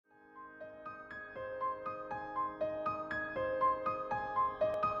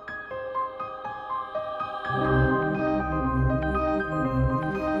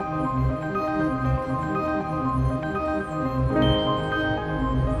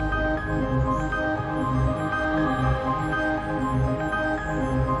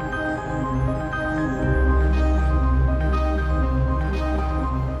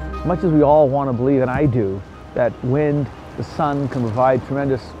As much as we all want to believe, and I do, that wind, the sun can provide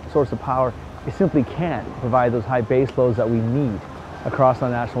tremendous source of power, it simply can't provide those high base loads that we need across our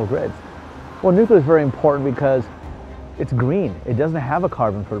national grids. Well, nuclear is very important because it's green. It doesn't have a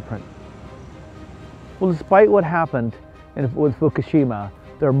carbon footprint. Well, despite what happened with Fukushima,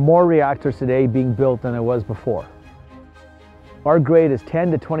 there are more reactors today being built than there was before. Our grade is 10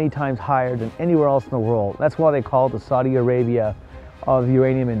 to 20 times higher than anywhere else in the world. That's why they call it the Saudi Arabia of the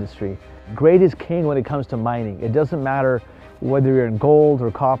uranium industry. Grade is king when it comes to mining. It doesn't matter whether you're in gold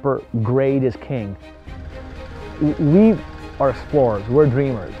or copper, grade is king. We are explorers, we're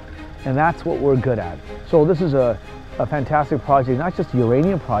dreamers, and that's what we're good at. So this is a fantastic project, not just a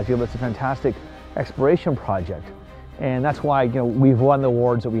uranium project, but it's a fantastic exploration project. And that's why we've won the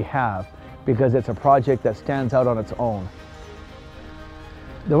awards that we have, because it's a project that stands out on its own.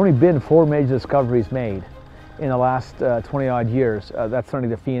 There have only been 4 major discoveries made in the last 20 odd years. That's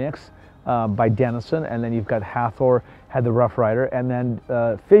certainly the Phoenix by Denison, and then you've got Hathor had the Rough Rider, and then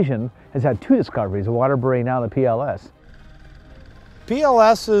Fission has had 2 discoveries, the Waterbury, now the PLS.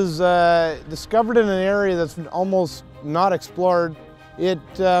 PLS is discovered in an area that's almost not explored. It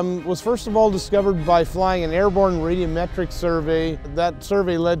was first of all discovered by flying an airborne radiometric survey. That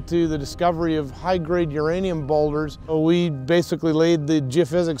survey led to the discovery of high-grade uranium boulders. We basically laid the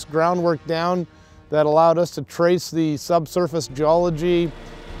geophysics groundwork down that allowed us to trace the subsurface geology.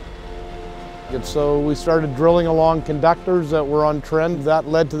 And so we started drilling along conductors that were on trend. That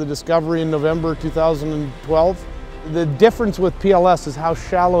led to the discovery in November 2012. The difference with PLS is how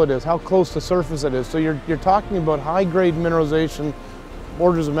shallow it is, how close to surface it is. So you're talking about high-grade mineralization,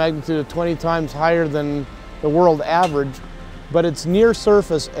 orders of magnitude of 20 times higher than the world average, but it's near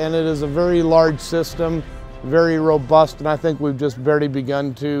surface and it is a very large system, very robust, and I think we've just barely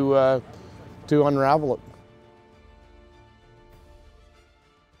begun to unravel it.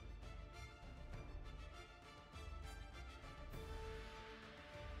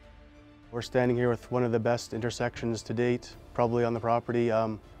 We're standing here with one of the best intersections to date, probably on the property.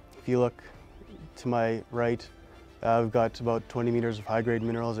 If you look to my right, we've got about 20 meters of high-grade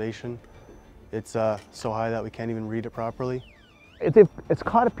mineralization. It's so high that we can't even read it properly. It's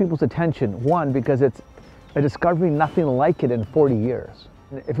caught people's attention, one, because it's a discovery nothing like it in 40 years.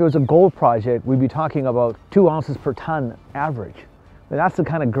 If it was a gold project, we'd be talking about 2 ounces per ton average. And that's the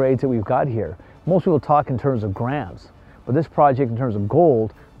kind of grades that we've got here. Most people talk in terms of grams, but this project in terms of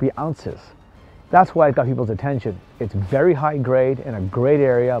gold would be ounces. That's why it got people's attention. It's very high grade in a great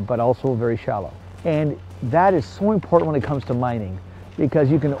area, but also very shallow. And that is so important when it comes to mining,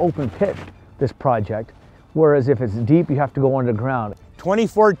 because you can open pit this project, whereas if it's deep, you have to go underground.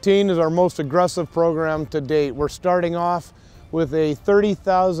 2014 is our most aggressive program to date. We're starting off with a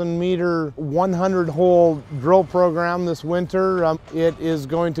 30,000 meter, 100-hole drill program this winter. It is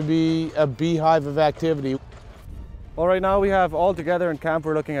going to be a beehive of activity. Well, right now we have all together in camp,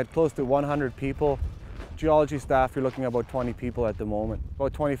 we're looking at close to 100 people. Geology staff, you're looking at about 20 people at the moment.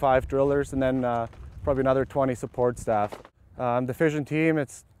 About 25 drillers, and then probably another 20 support staff. The Fission team,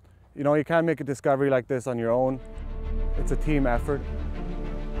 you can't make a discovery like this on your own. It's a team effort.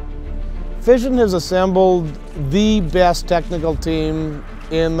 Fission has assembled the best technical team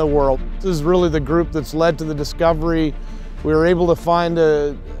in the world. This is really the group that's led to the discovery. We were able to find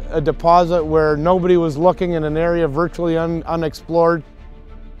a deposit where nobody was looking, in an area virtually unexplored.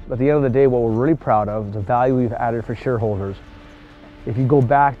 At the end of the day, what we're really proud of is the value we've added for shareholders. If you go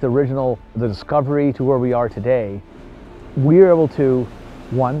back to the discovery to where we are today, we were able to,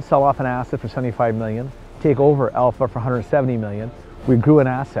 one, sell off an asset for $75 million, take over Alpha for $170 million. We grew an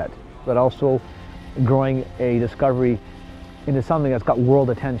asset, but also growing a discovery into something that's got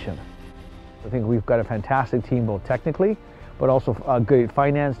world attention. I think we've got a fantastic team, both technically, but also a good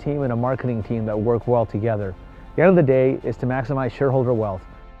finance team and a marketing team that work well together. The end of the day is to maximize shareholder wealth.